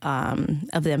of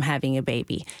them having a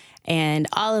baby. And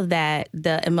all of that,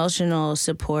 the emotional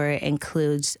support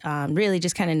includes really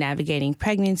just kind of navigating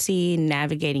pregnancy,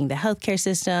 navigating the healthcare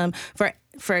system for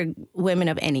women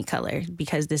of any color,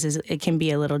 because it can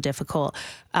be a little difficult.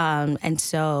 And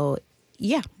so,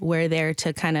 yeah, we're there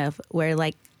to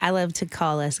I love to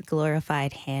call us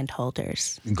glorified hand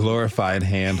holders. Glorified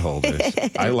hand holders.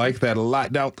 I like that a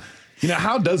lot. Now,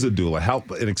 how does a doula help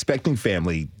an expecting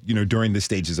family, during the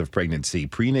stages of pregnancy,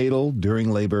 prenatal, during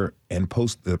labor, and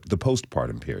the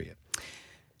postpartum period?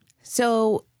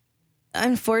 So,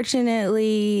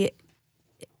 unfortunately,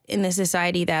 in the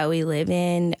society that we live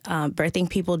in, birthing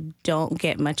people don't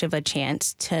get much of a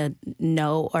chance to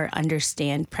know or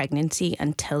understand pregnancy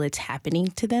until it's happening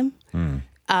to them.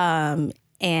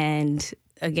 And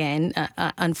again,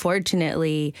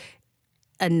 unfortunately,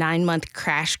 a 9-month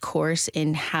crash course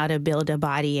in how to build a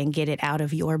body and get it out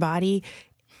of your body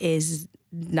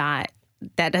that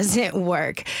doesn't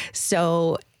work.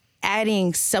 So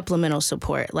adding supplemental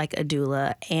support like a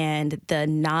doula and the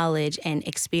knowledge and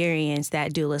experience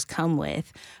that doulas come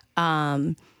with,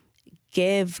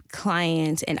 give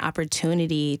clients an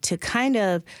opportunity to kind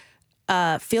of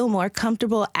feel more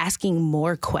comfortable asking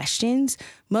more questions.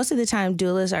 Most of the time,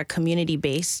 doulas are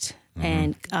community-based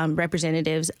and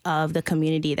representatives of the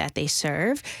community that they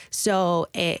serve. So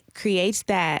it creates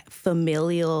that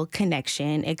familial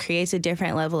connection. It creates a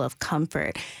different level of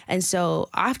comfort. And so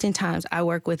oftentimes I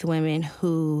work with women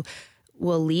who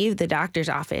will leave the doctor's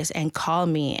office and call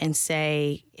me and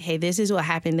say, hey, this is what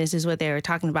happened. This is what they were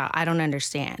talking about. I don't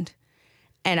understand.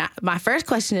 And my first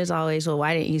question is always, well,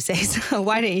 why didn't you say so?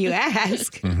 Why didn't you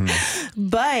ask?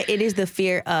 But it is the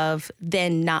fear of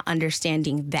then not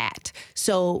understanding that.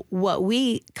 So what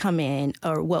we come in,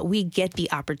 or what we get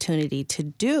the opportunity to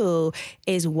do,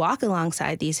 is walk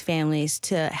alongside these families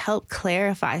to help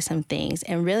clarify some things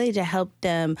and really to help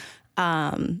them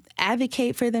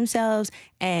advocate for themselves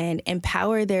and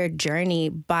empower their journey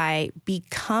by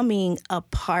becoming a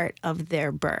part of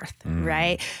their birth,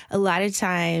 right? A lot of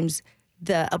times,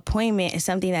 the appointment is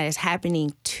something that is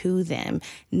happening to them,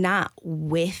 not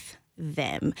with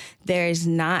them. There is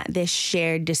not this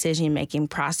shared decision-making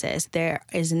process. There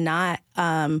is not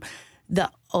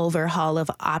the overhaul of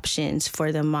options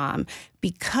for the mom,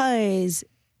 because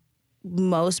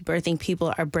most birthing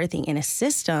people are birthing in a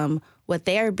system. What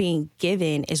they are being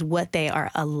given is what they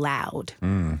are allowed.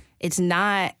 It's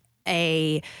not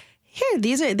this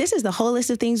is the whole list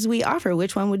of things we offer.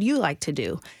 Which one would you like to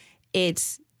do?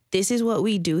 This is what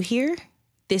we do here.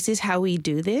 This is how we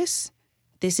do this.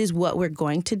 This is what we're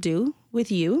going to do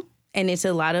with you. And it's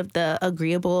a lot of the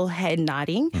agreeable head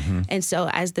nodding. And so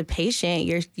as the patient,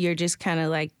 you're just kind of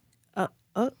like,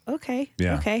 oh, okay,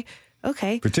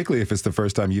 okay. Particularly if it's the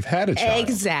first time you've had a child.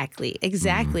 Exactly.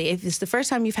 If it's the first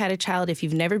time you've had a child, if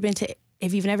you've never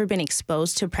been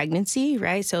exposed to pregnancy,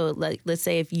 right? So let's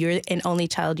say if you're an only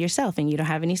child yourself and you don't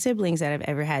have any siblings that have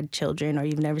ever had children, or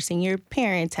you've never seen your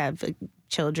parents have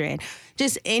children,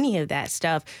 just any of that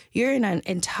stuff, you're in an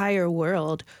entire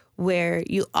world where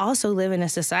you also live in a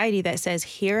society that says,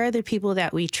 here are the people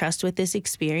that we trust with this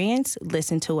experience.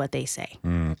 Listen to what they say.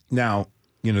 Now,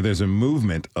 there's a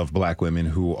movement of Black women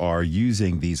who are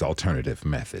using these alternative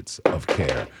methods of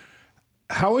care.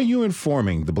 How are you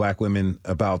informing the Black women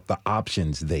about the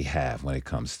options they have when it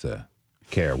comes to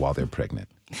care while they're pregnant?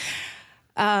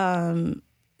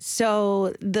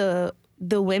 So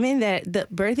the women the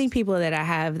birthing people that I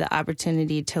have the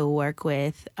opportunity to work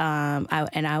with,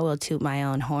 I will toot my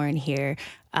own horn here,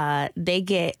 they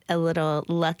get a little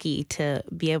lucky to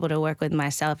be able to work with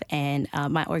myself and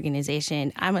my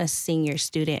organization. I'm a senior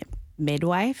student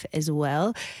midwife as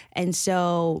well. And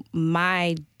so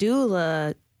my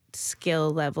doula skill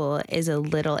level is a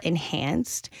little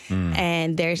enhanced,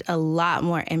 and there's a lot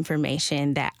more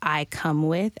information that I come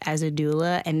with as a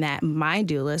doula and that my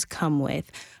doulas come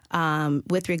with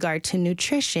regard to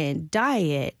nutrition,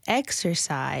 diet,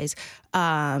 exercise,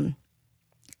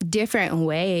 different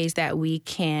ways that we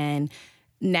can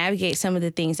navigate some of the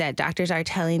things that doctors are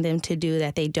telling them to do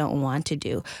that they don't want to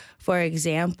do. For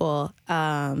example,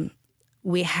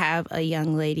 we have a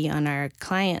young lady on our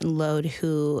client load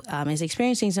who is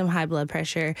experiencing some high blood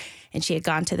pressure, and she had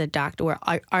gone to the doctor, where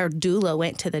our doula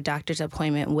went to the doctor's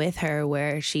appointment with her,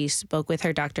 where she spoke with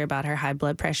her doctor about her high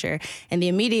blood pressure, and the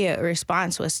immediate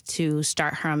response was to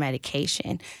start her on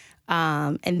medication.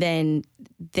 And then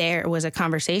there was a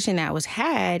conversation that was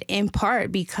had, in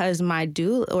part because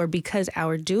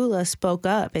our doula spoke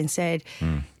up and said,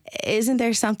 isn't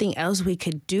there something else we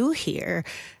could do here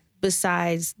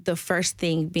besides the first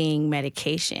thing being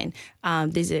medication?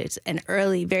 This is an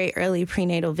very early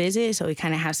prenatal visit, so we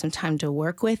kind of have some time to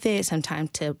work with it, some time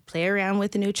to play around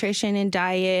with the nutrition and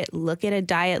diet, look at a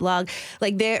diet log.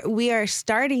 We are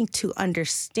starting to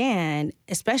understand,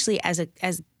 especially as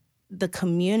the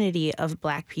community of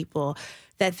Black people,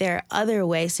 that there are other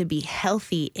ways to be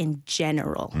healthy in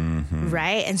general,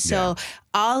 right? And so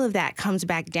all of that comes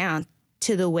back down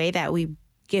to the way that we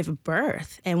give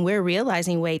birth. And we're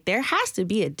realizing, wait, there has to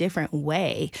be a different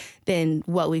way than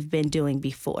what we've been doing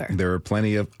before. There are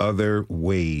plenty of other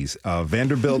ways.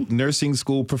 Vanderbilt Nursing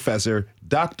School professor,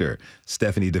 Dr.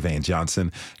 Stephanie Devane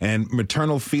Johnson, and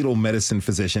maternal fetal medicine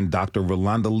physician, Dr.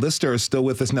 Rolanda Lister, are still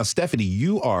with us. Now, Stephanie,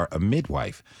 you are a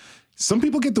midwife. Some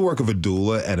people get the work of a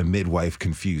doula and a midwife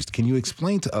confused. Can you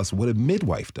explain to us what a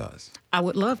midwife does? I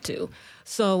would love to.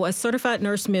 So a certified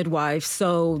nurse midwife,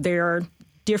 so there are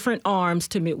different arms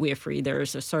to midwifery.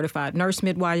 There's a certified nurse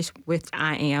midwife, which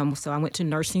I am. So I went to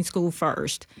nursing school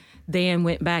first, then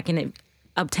went back and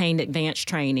obtained advanced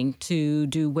training to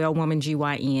do well woman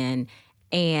GYN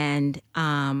and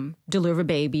deliver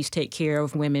babies, take care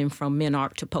of women from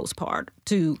menarche to postpartum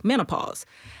to menopause.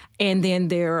 And then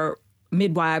there are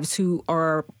midwives who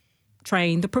are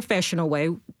trained the professional way,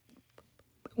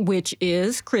 which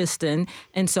is Kristen.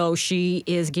 And so she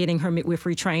is getting her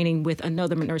midwifery training with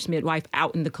another nurse midwife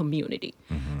out in the community.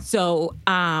 So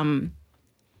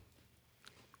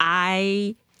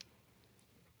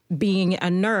being a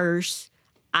nurse,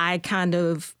 I kind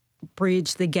of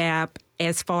bridge the gap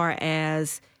as far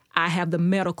as I have the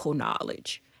medical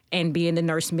knowledge and being a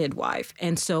nurse midwife.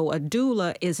 And so a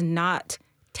doula is not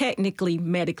technically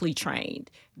medically trained.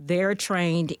 They're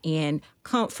trained in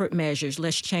comfort measures.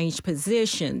 Let's change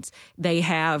positions. They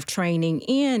have training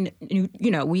in,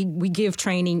 we give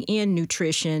training in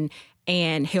nutrition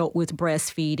and help with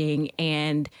breastfeeding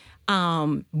and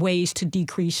ways to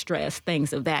decrease stress,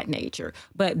 things of that nature.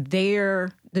 But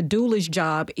the doula's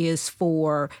job is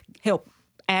for help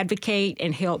advocate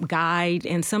and help guide.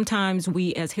 And sometimes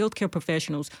we as healthcare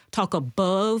professionals talk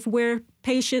above where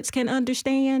patients can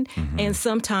understand. And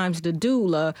sometimes the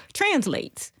doula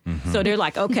translates. So they're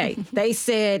like, okay, they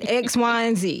said X, Y,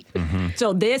 and Z.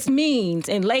 So this means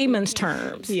in layman's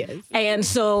terms. Yes. And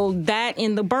so that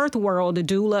in the birth world, the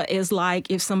doula is like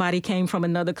if somebody came from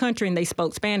another country and they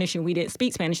spoke Spanish and we didn't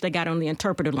speak Spanish, they got on the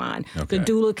interpreter line. Okay. The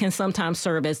doula can sometimes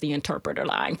serve as the interpreter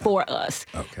line for us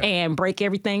and break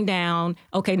everything down.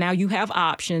 Okay, now you have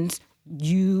options.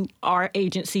 You are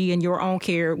agency in your own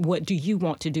care. What do you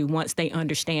want to do once they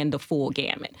understand the full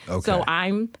gamut? Okay. So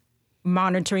I'm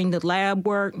monitoring the lab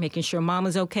work, making sure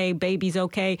mama's okay, baby's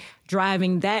okay,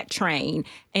 driving that train.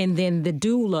 And then the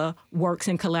doula works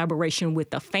in collaboration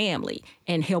with the family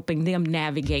and helping them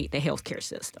navigate the healthcare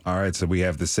system. All right, so we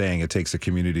have the saying, it takes a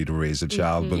community to raise a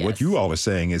child. But what you all are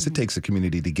saying is it takes a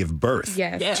community to give birth to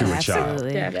a child.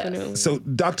 Definitely. So,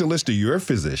 Dr. Lister, you're a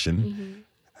physician.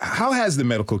 How has the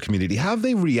medical community, how have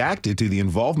they reacted to the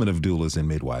involvement of doulas and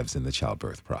midwives in the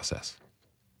childbirth process?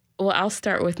 Well, I'll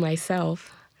start with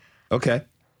myself. Okay.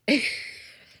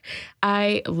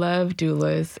 I love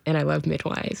doulas and I love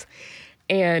midwives.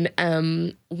 And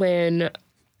when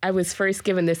I was first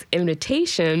given this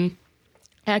invitation,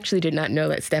 I actually did not know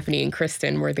that Stephanie and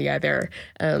Kristen were the other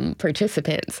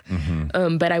participants.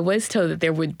 But I was told that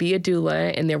there would be a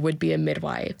doula and there would be a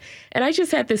midwife. And I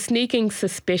just had this sneaking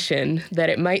suspicion that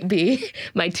it might be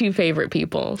my two favorite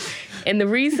people. And the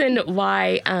reason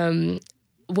why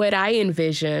what I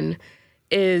envision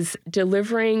is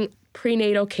delivering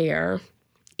prenatal care,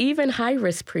 even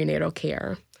high-risk prenatal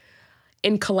care,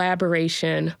 in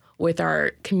collaboration with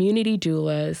our community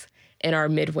doulas and our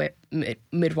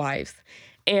midwives.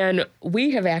 And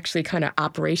we have actually kind of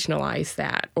operationalized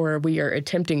that, or we are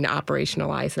attempting to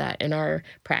operationalize that in our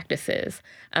practices.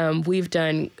 We've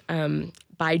done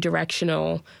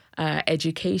bidirectional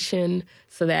education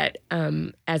so that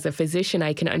as a physician,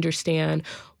 I can understand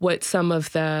what some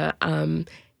of the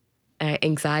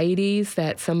anxieties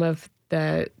that some of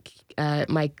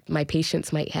my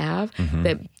patients might have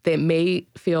that may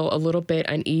feel a little bit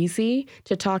uneasy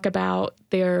to talk about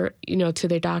their, to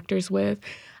their doctors with.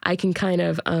 I can kind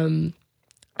of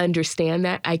understand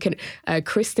that.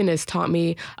 Kristen has taught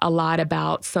me a lot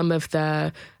about some of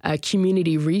the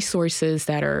community resources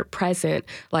that are present,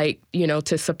 like,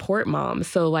 to support moms.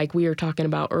 So like we were talking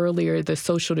about earlier, the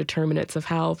social determinants of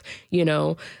health,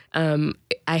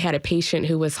 I had a patient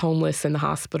who was homeless in the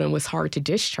hospital and it was hard to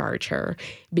discharge her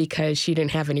because she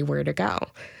didn't have anywhere to go.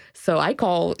 So I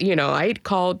called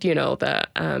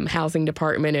the housing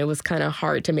department. It was kind of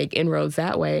hard to make inroads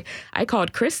that way. I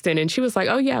called Kristen and she was like,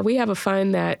 oh, yeah, we have a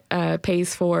fund that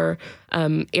pays for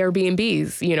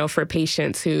Airbnbs, for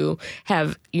patients who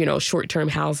have, short-term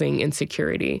housing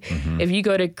insecurity. If you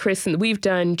go to Kristen, we've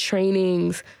done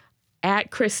trainings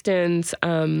at Kristen's,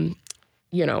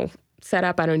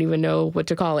 setup. I don't even know what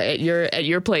to call it at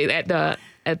your place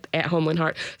at Homeland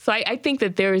Heart. So I think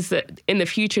that in the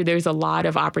future, there's a lot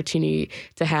of opportunity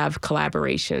to have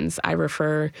collaborations. I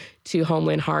refer to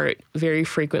Homeland Heart very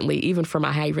frequently, even for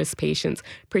my high-risk patients,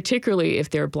 particularly if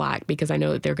they're Black, because I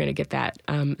know that they're going to get that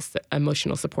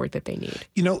emotional support that they need.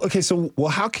 Okay, so,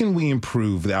 how can we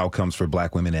improve the outcomes for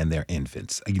Black women and their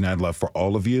infants? I'd love for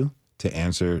all of you to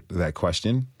answer that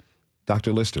question.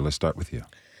 Dr. Lister, let's start with you.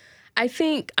 I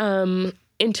think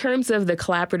in terms of the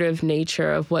collaborative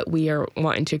nature of what we are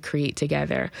wanting to create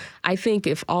together, I think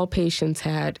if all patients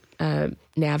had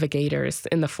navigators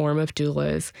in the form of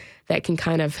doulas that can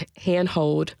kind of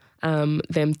handhold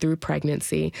them through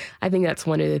pregnancy, I think that's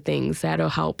one of the things that'll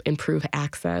help improve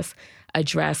access,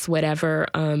 address whatever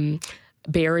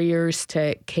barriers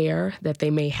to care that they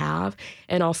may have,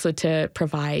 and also to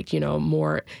provide,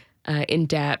 more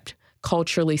in-depth,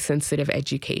 culturally sensitive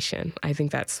education. I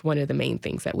think that's one of the main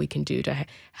things that we can do to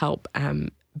help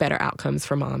better outcomes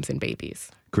for moms and babies.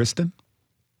 Kristen?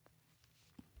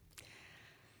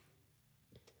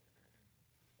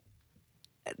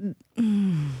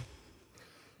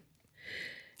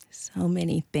 So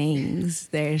many things.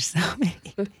 There's so many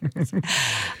things.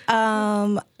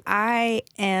 I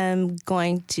am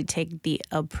going to take the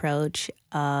approach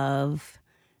of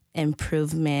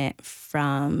improvement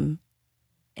from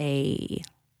a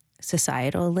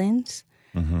societal lens.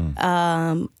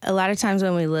 A lot of times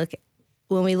when we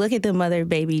look at the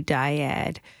mother-baby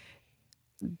dyad,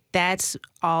 that's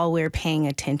all we're paying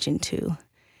attention to.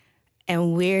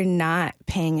 And we're not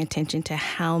paying attention to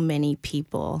how many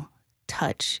people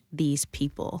touch these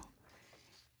people.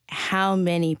 How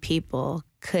many people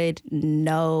could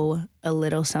know a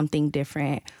little something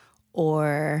different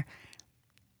or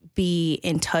be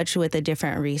in touch with a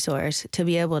different resource to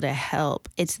be able to help.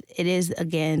 It is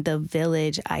again the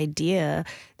village idea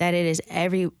that it is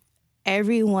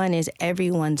everyone is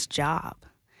everyone's job.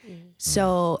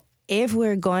 So if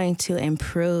we're going to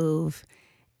improve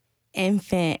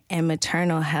infant and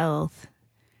maternal health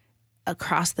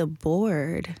across the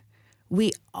board,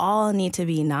 we all need to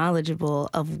be knowledgeable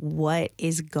of what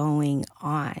is going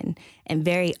on. And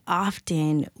very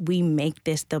often we make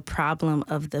this the problem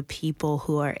of the people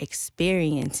who are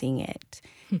experiencing it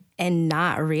and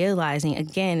not realizing,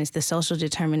 again, it's the social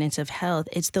determinants of health.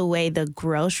 It's the way the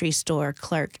grocery store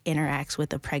clerk interacts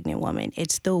with a pregnant woman.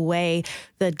 It's the way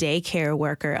the daycare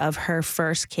worker of her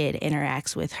first kid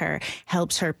interacts with her,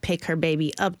 helps her pick her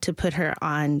baby up to put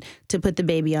the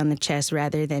baby on the chest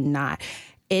rather than not.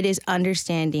 It is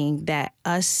understanding that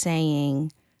us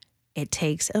saying it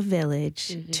takes a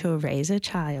village to raise a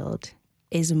child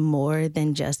is more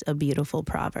than just a beautiful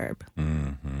proverb.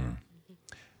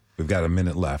 We've got a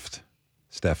minute left.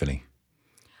 Stephanie.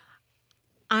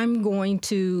 I'm going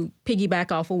to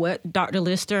piggyback off of what Dr.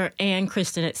 Lister and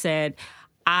Kristen had said.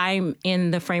 I'm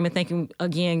in the frame of thinking,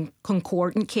 again,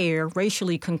 concordant care,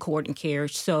 racially concordant care.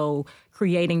 So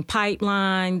creating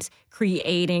pipelines,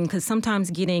 because sometimes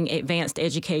getting advanced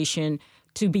education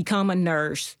to become a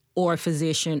nurse or a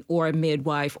physician or a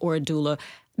midwife or a doula,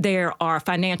 there are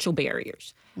financial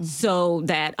barriers. So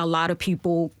that a lot of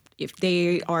people, if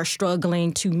they are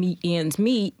struggling to meet ends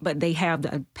meet, but they have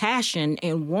the passion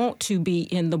and want to be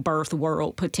in the birth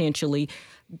world potentially,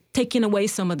 taking away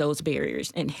some of those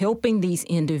barriers and helping these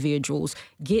individuals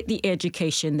get the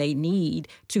education they need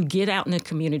to get out in the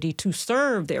community to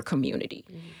serve their community.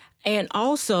 And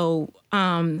also,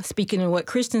 speaking of what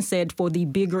Kristen said, for the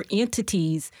bigger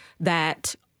entities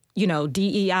that,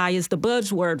 DEI is the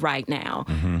buzzword right now.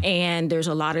 And there's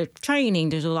a lot of training,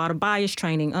 there's a lot of bias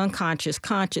training, unconscious,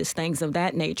 conscious, things of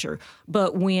that nature.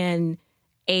 But when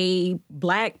a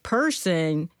Black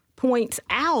person points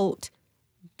out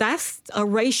that's a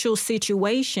racial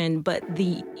situation, but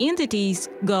the entities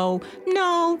go,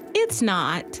 no, it's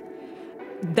not.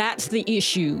 that's the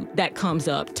issue that comes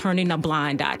up, turning a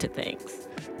blind eye to things.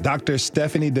 Dr.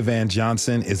 Stephanie Devan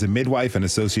Johnson is a midwife and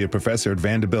associate professor at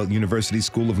Vanderbilt University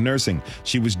School of Nursing.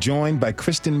 She was joined by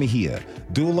Kristen Mejia,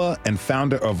 doula and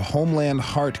founder of Homeland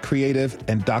Heart Creative,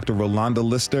 and Dr. Rolanda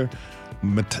Lister,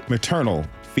 maternal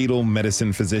fetal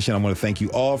medicine physician. I want to thank you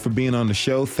all for being on the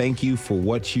show. Thank you for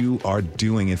what you are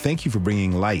doing, and thank you for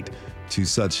bringing light to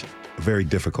such a very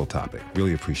difficult topic.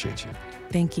 Really appreciate you.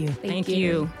 Thank you. Thank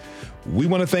you. We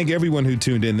want to thank everyone who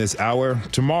tuned in this hour.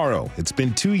 Tomorrow, it's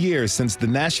been 2 years since the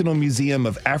National Museum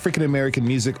of African American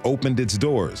Music opened its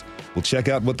doors. We'll check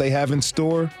out what they have in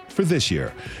store for this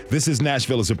year. This is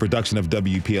Nashville is a production of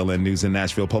WPLN News and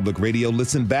Nashville Public Radio.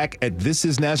 Listen back at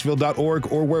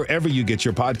thisisnashville.org or wherever you get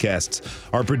your podcasts.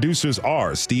 Our producers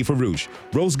are Steve Harouche,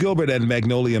 Rose Gilbert, and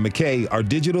Magnolia McKay. Our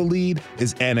digital lead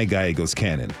is Anna Gallegos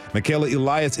Cannon. Michaela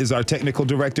Elias is our technical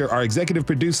director. Our executive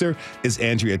producer is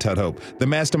Andrea Tudhope. The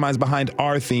masterminds behind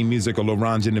our theme music are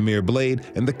Laurent and Namir Blade,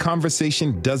 and the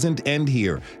conversation doesn't end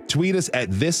here. Tweet us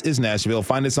at This Is Nashville.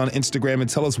 Find us on Instagram and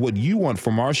tell us what you want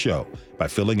from our show by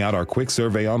filling out our quick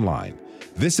survey online.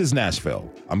 This is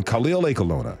Nashville. I'm Khalil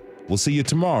Akolona. We'll see you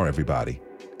tomorrow, everybody,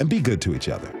 and be good to each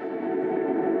other.